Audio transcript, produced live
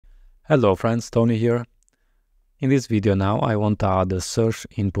Hello friends, Tony here. In this video now I want to add a search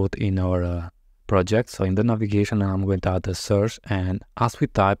input in our project. So in the navigation I'm going to add a search, and as we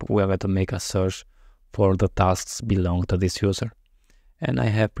type we are going to make a search for the tasks belong to this user. And I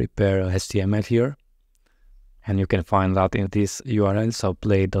have prepared HTML here, and you can find that in this URL, so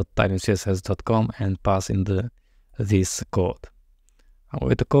play.tinycss.com, and pass in this code. I'm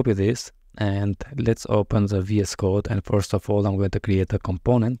going to copy this and let's open the VS Code, and first of all I'm going to create a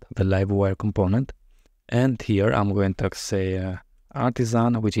component, the Livewire component, and here I'm going to say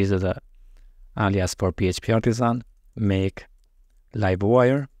artisan, which is the alias for PHP artisan, make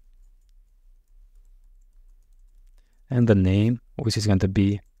Livewire, and the name, which is going to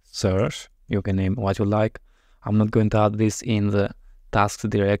be search. You can name what you like. I'm not going to add this in the tasks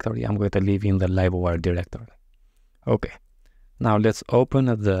directory, I'm going to leave in the Livewire directory. Okay. Now let's open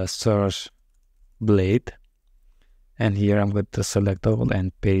the search blade, and here I'm going to select all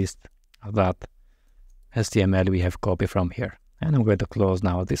and paste that HTML we have copied from here. And I'm going to close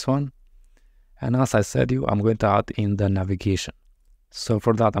now this one. And as I said I'm going to add in the navigation. So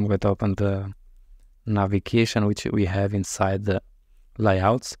for that I'm going to open the navigation which we have inside the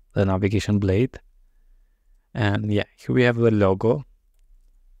layouts, the navigation blade. And yeah, here we have the logo,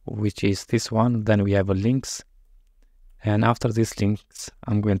 which is this one. Then we have a links. And after these links,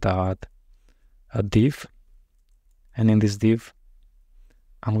 I'm going to add a div. And in this div,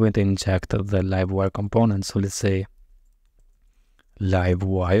 I'm going to inject the Livewire component. So let's say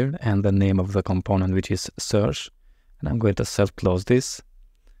Livewire and the name of the component, which is search. And I'm going to self-close this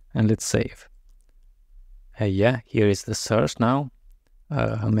and let's save. Yeah, here is the search now.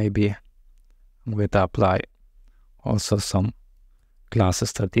 Maybe I'm going to apply also some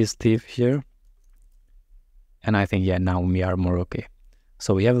classes to this div here. And I think, yeah, now we are more okay.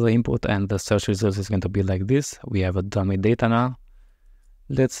 So we have the input and the search results is going to be like this. We have a dummy data now.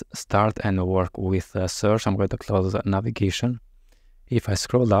 Let's start and work with search. I'm going to close the navigation. If I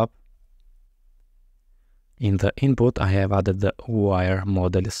scroll up, in the input, I have added the wire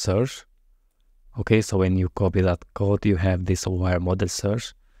model search. Okay, so when you copy that code, you have this wire model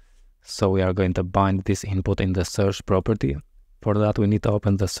search. So we are going to bind this input in the search property. For that, we need to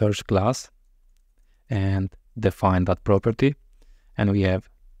open the search class and define that property, and we have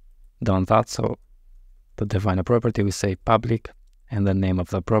done that. So to define a property we say public and the name of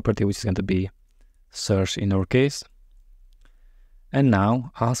the property, which is going to be search in our case. And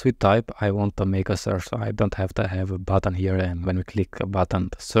now as we type, I want to make a search, so I don't have to have a button here and when we click a button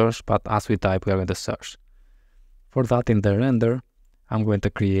to search, but as we type we are going to search. For that, in the render I'm going to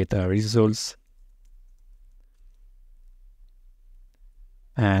create a results,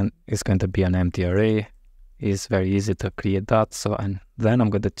 and it's going to be an empty array. It's very easy to create that. So, and then I'm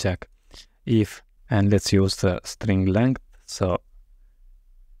going to check if, and let's use the string length. So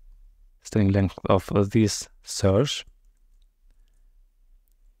string length of this search,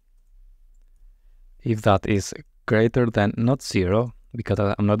 if that is greater than not 0, because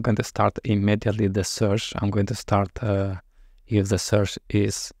I'm not going to start immediately the search. I'm going to start if the search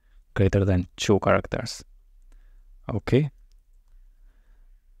is greater than 2 characters. Okay.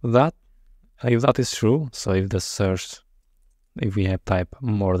 If that is true, so if the search, if we have type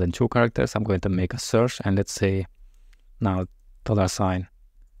more than 2 characters, I'm going to make a search, and let's say now $sign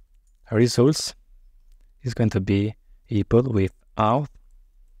results is going to be equal with auth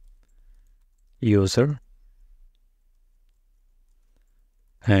user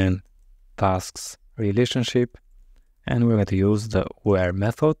and tasks relationship, and we're going to use the where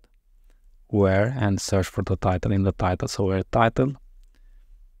method, where, and search for the title in the title. So where title,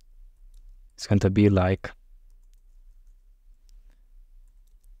 it's going to be like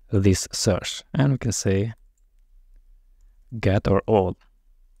this search, and we can say get or all.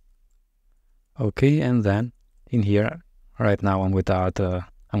 Okay, and then in here right now I'm going to add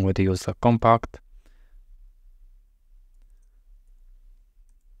I'm going to use a compact.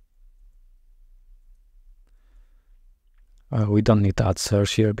 We don't need to add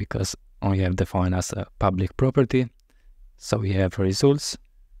search here because we have defined as a public property. So we have results.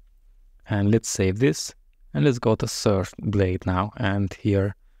 And let's save this, and let's go to search blade now, and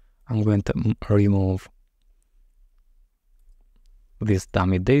here I'm going to remove this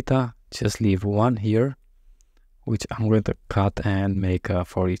dummy data, just leave one here, which I'm going to cut and make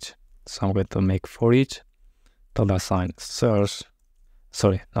for each. So I'm going to make for each $sign search,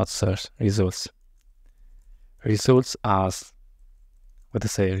 sorry, not search, results as, what to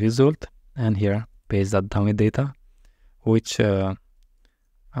say, result, and here paste that dummy data, which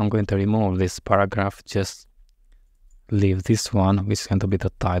I'm going to remove this paragraph, just leave this one, which is going to be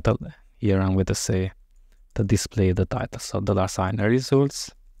the title. Here I'm going to say to display the title. So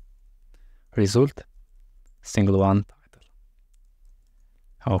 $results result, single one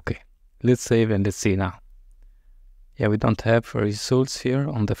title. Okay, let's save and let's see now. Yeah, we don't have results here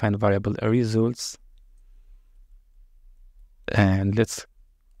on defined variable results. And let's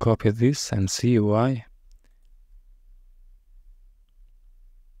copy this and see why.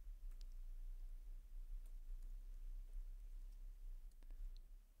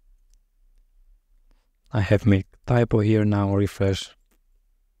 I have made typo here now, refresh.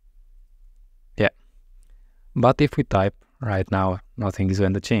 Yeah, but if we type right now, nothing is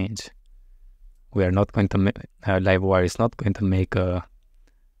going to change. We are not going to make, Livewire is not going to make a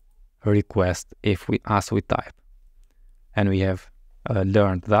request as we type. And we have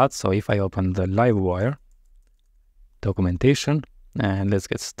learned that. So if I open the Livewire documentation and let's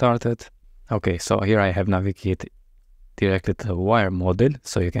get started. Okay, so here I have navigated directly to the wire model.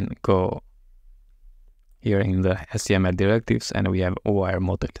 So you can go here in the HTML directives and we have a wire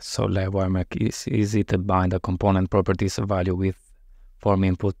model. So Livewire makes it easy to bind a component properties value with form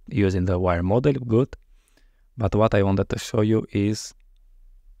input using the wire model. Good. But what I wanted to show you is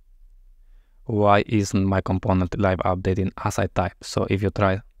why isn't my component live updating as I type. So if you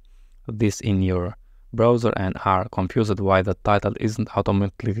try this in your browser and are confused why the title isn't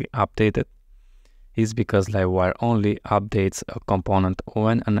automatically updated, is because Livewire only updates a component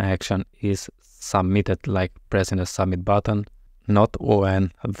when an action is submitted, like pressing the submit button, not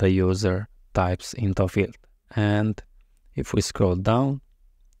when the user types into a field. And if we scroll down,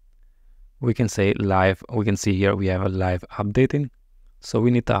 we can say live. We can see here we have a live updating. So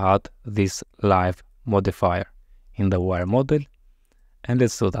we need to add this live modifier in the wire model. And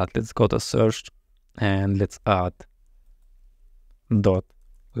let's do that. Let's go to search and let's add dot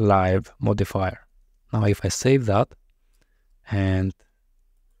live modifier. Now if I save that and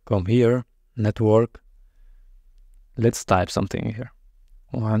come here, network, let's type something here.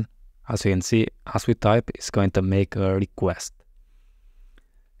 One, as you can see, as we type, it's going to make a request.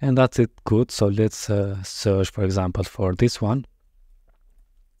 And that's it, good. So let's search, for example, for this one.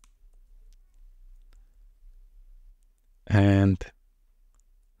 And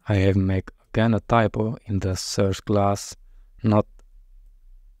I have made again a typo in the search class, not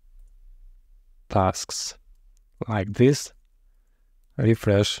tasks, like this.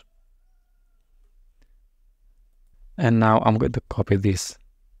 Refresh. And now I'm going to copy this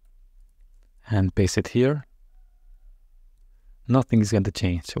and paste it here. Nothing is going to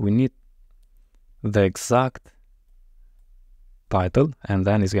change. We need the exact title and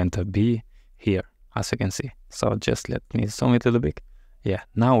then it's going to be here, as you can see. So just let me zoom it a little bit. Yeah,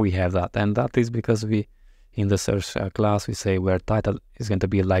 now we have that. And that is because we, in the search class, we say where title is going to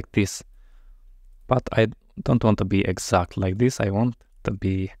be like this. But I don't want to be exact like this. I want to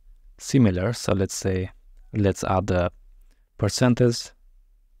be similar. So let's say, let's add the percentage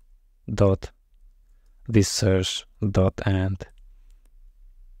dot this search dot and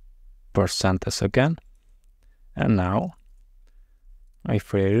percentage again. And now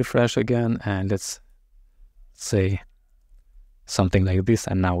if we refresh again and let's say something like this,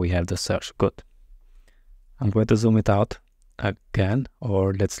 and now we have the search. Good. I'm going to zoom it out again,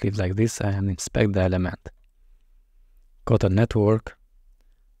 or let's leave like this and inspect the element. Go to network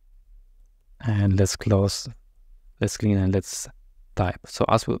and let's close, let's clean and let's type. So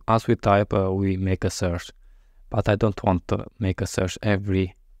as we type, we make a search, but I don't want to make a search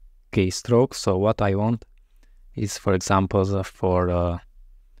every keystroke. So what I want is, for example, for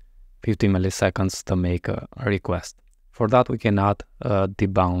 50 milliseconds to make a request. For that, we can add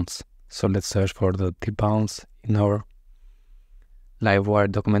debounce. So let's search for the debounce in our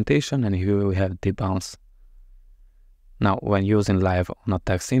Livewire documentation, and here we have debounce. Now, when using live on a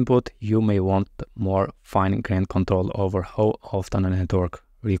text input, you may want more fine-grained control over how often a network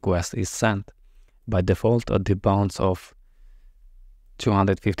request is sent. By default, a debounce of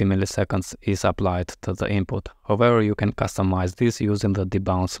 250 milliseconds is applied to the input. However, you can customize this using the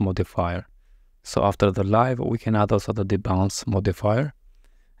debounce modifier. So after the live, we can add also the debounce modifier.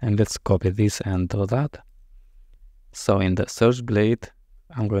 And let's copy this and do that. So in the search blade,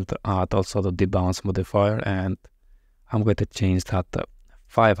 I'm going to add also the debounce modifier, and I'm going to change that to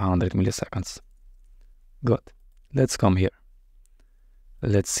 500 milliseconds. Good. Let's come here.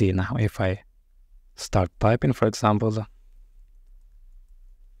 Let's see now if I start typing, for example.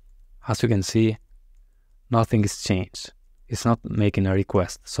 As you can see, nothing is changed. It's not making a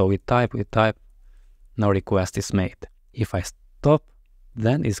request. So we type, no request is made. If I stop,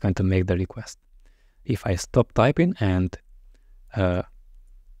 then it's going to make the request. If I stop typing and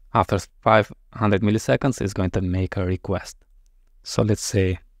after 500 milliseconds, it's going to make a request. So let's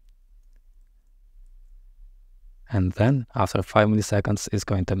say, and then after 5 milliseconds, it's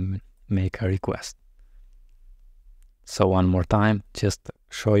going to make a request. So one more time, just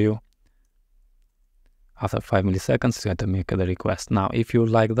show you. After 5 milliseconds, it's going to make the request. Now, if you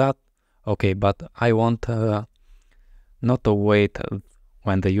like that, okay, but I want not to wait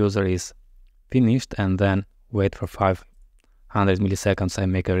when the user is finished and then wait for 500 milliseconds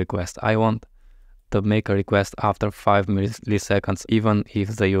and make a request. I want to make a request after 5 milliseconds, even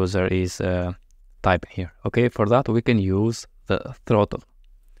if the user is typing here. Okay, for that we can use the throttle.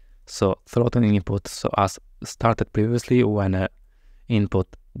 So throttle input, so as started previously, when input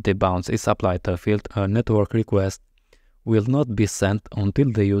debounce is applied to a field, a network request will not be sent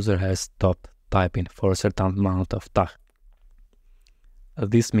until the user has stopped typing for a certain amount of time.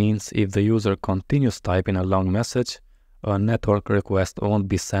 This means if the user continues typing a long message, a network request won't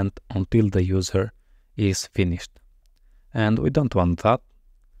be sent until the user is finished. And we don't want that.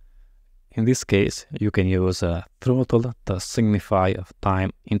 In this case, you can use a throttle to signify a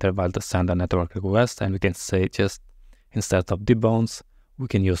time interval to send a network request, and we can say just instead of debounce, we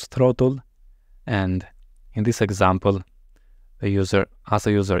can use throttle. And in this example, as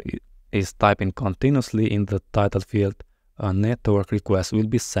a user is typing continuously in the title field, a network request will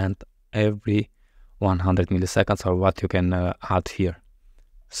be sent every 100 milliseconds, or what you can add here.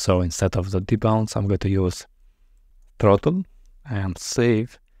 So instead of the debounce, I'm going to use throttle and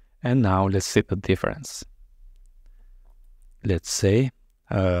save. And now let's see the difference. Let's say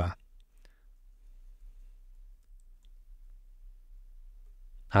as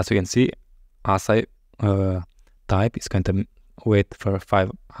you can see, as I type, it's going to wait for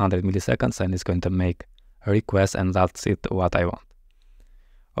 500 milliseconds and it's going to make a request, and that's it, what I want.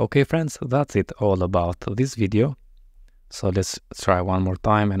 Okay friends, that's it all about this video. So let's try one more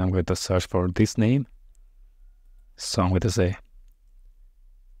time, and I'm going to search for this name. So I'm going to say,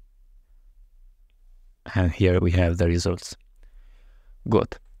 and here we have the results.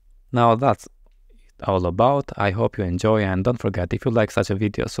 Good. Now that's all about. I hope you enjoy, and don't forget, if you like such a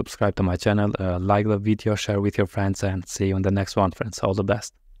video, subscribe to my channel, like the video, share with your friends, and see you in the next one, friends. All the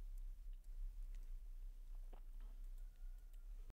best.